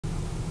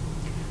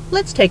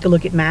Let's take a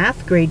look at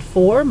Math, Grade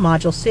 4,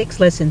 Module 6,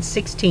 Lesson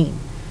 16,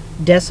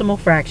 Decimal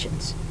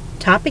Fractions.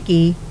 Topic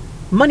E,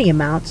 Money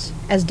Amounts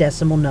as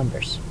Decimal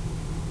Numbers.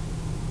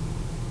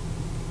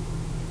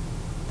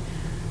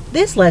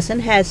 This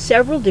lesson has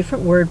several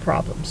different word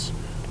problems.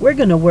 We're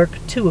going to work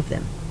two of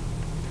them.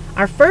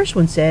 Our first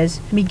one says,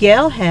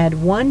 Miguel had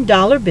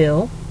 $1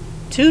 bill,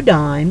 2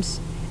 dimes,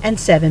 and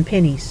 7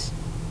 pennies.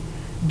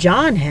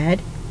 John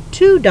had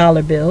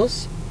 $2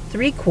 bills,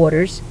 3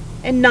 quarters,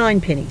 and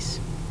 9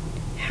 pennies.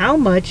 How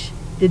much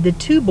did the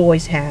two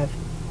boys have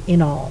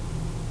in all?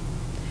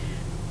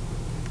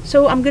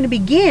 So I'm going to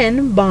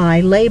begin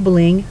by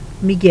labeling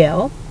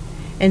Miguel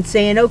and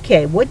saying,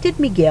 okay, what did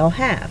Miguel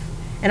have?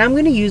 And I'm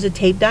going to use a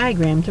tape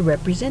diagram to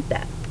represent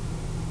that.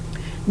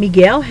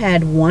 Miguel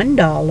had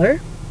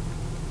 $1.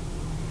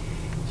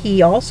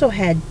 He also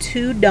had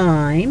 2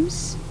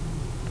 dimes.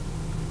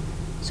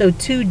 So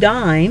 2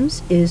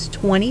 dimes is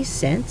 20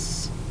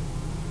 cents.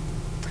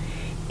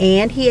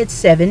 And he had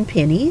 7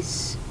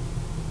 pennies.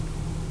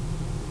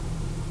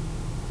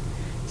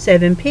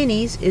 7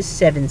 pennies is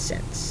 7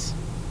 cents.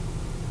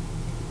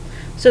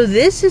 So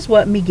this is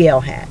what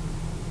Miguel had.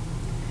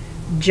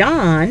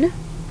 John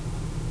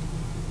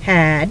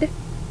had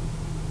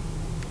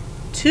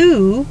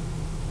 $2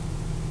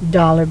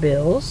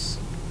 bills.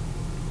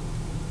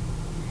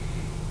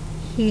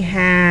 He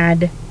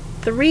had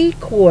 3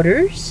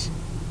 quarters,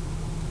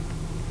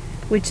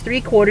 which 3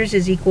 quarters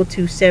is equal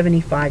to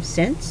 75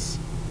 cents.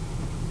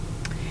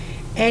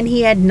 And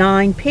he had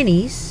 9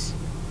 pennies,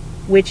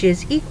 which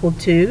is equal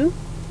to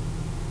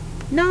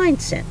 9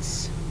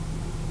 cents.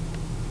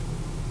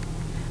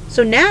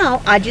 So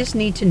now I just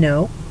need to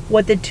know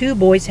what the two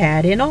boys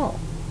had in all.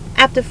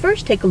 I have to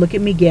first take a look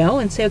at Miguel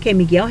and say, okay,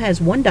 Miguel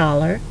has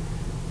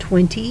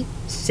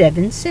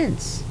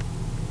 $1.27.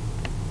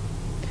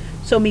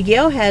 So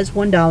Miguel has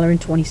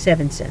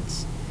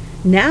 $1.27.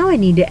 Now I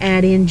need to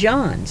add in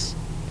John's.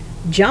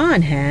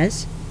 John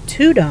has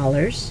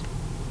 $2.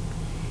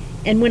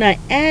 And when I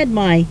add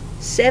my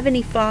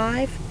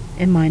 75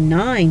 and my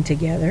 9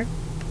 together,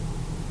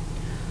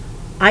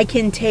 I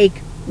can take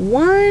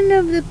one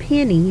of the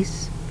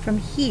pennies from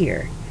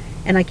here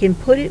and I can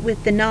put it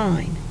with the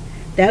 9.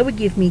 That would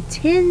give me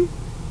 10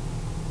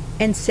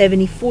 and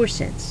 74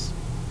 cents.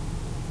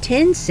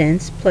 10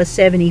 cents plus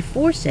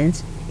 74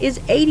 cents is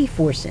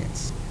 84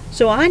 cents.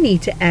 So I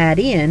need to add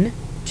in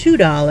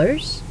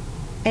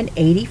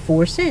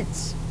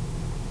 $2.84.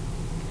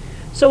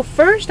 So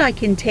first I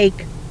can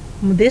take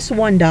this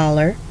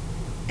 $1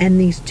 and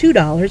these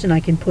 $2 and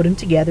I can put them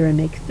together and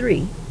make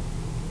 3.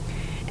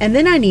 And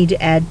then I need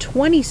to add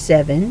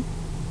 27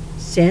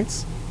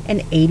 cents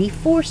and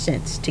 84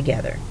 cents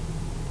together.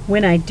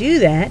 When I do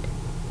that,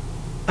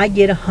 I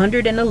get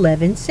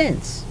 111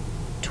 cents.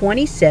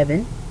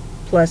 27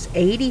 plus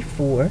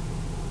 84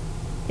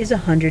 is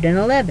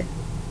 111.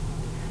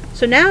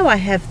 So now I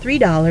have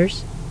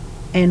 $3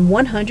 and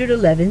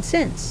 111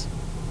 cents.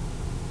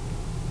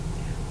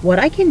 What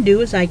I can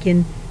do is I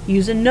can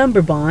use a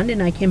number bond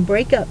and I can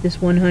break up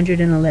this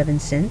 111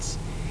 cents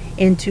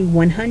into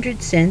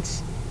 100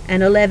 cents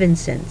and 11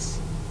 cents.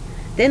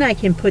 Then I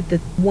can put the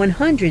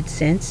 100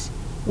 cents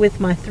with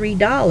my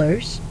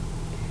 $3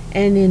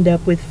 and end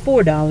up with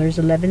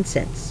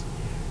 $4.11.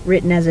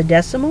 Written as a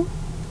decimal,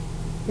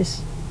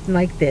 is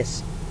like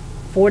this,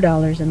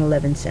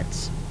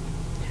 $4.11.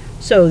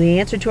 So the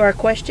answer to our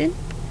question,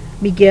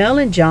 Miguel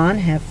and John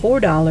have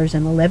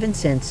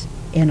 $4.11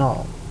 in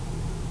all.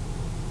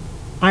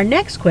 Our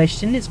next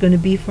question is going to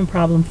be from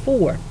problem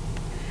 4.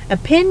 A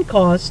pen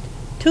cost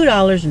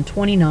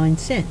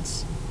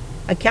 $2.29.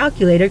 A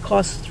calculator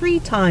costs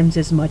 3 times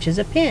as much as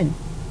a pen.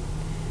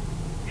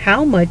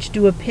 How much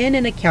do a pen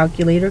and a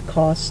calculator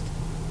cost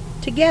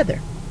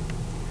together?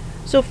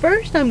 So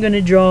first I'm going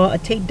to draw a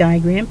tape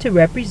diagram to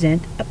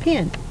represent a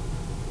pen.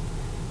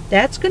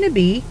 That's going to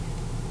be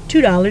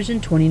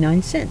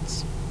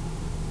 $2.29.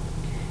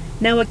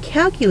 Now a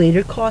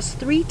calculator costs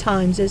 3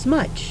 times as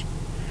much.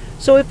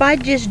 So if I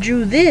just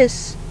drew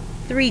this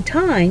 3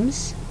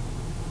 times,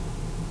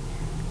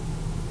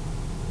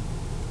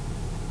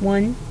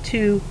 1,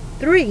 2,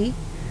 3,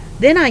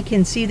 then I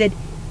can see that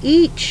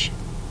each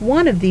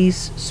one of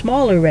these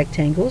smaller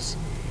rectangles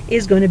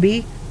is going to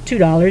be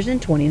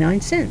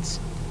 $2.29.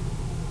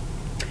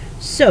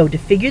 So to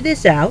figure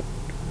this out,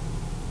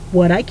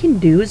 what I can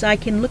do is I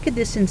can look at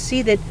this and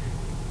see that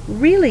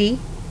really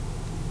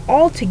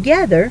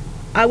altogether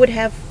I would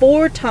have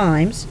 4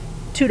 times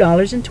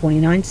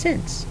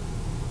 $2.29.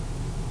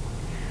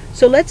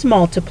 So let's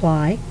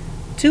multiply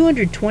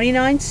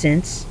 229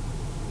 cents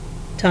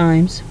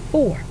times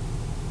 4.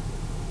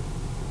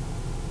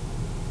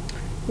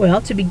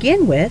 Well, to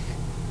begin with,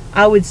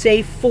 I would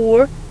say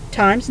 4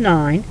 times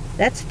 9,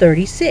 that's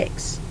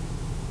 36.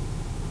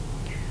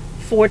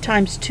 4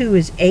 times 2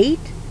 is 8,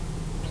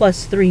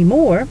 plus 3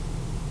 more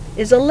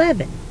is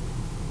 11.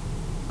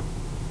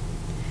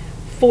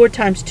 4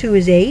 times 2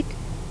 is 8,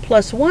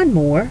 plus 1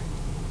 more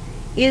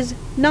is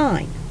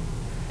 9.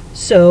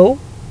 So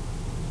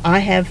I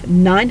have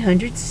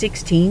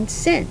 916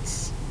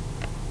 cents.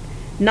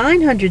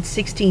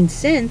 916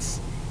 cents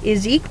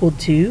is equal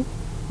to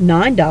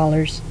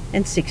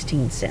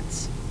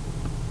 $9.16.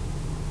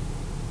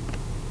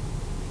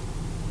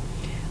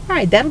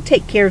 Alright, that'll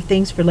take care of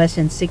things for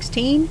lesson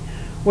 16,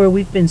 where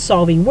we've been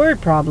solving word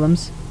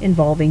problems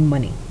involving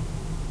money.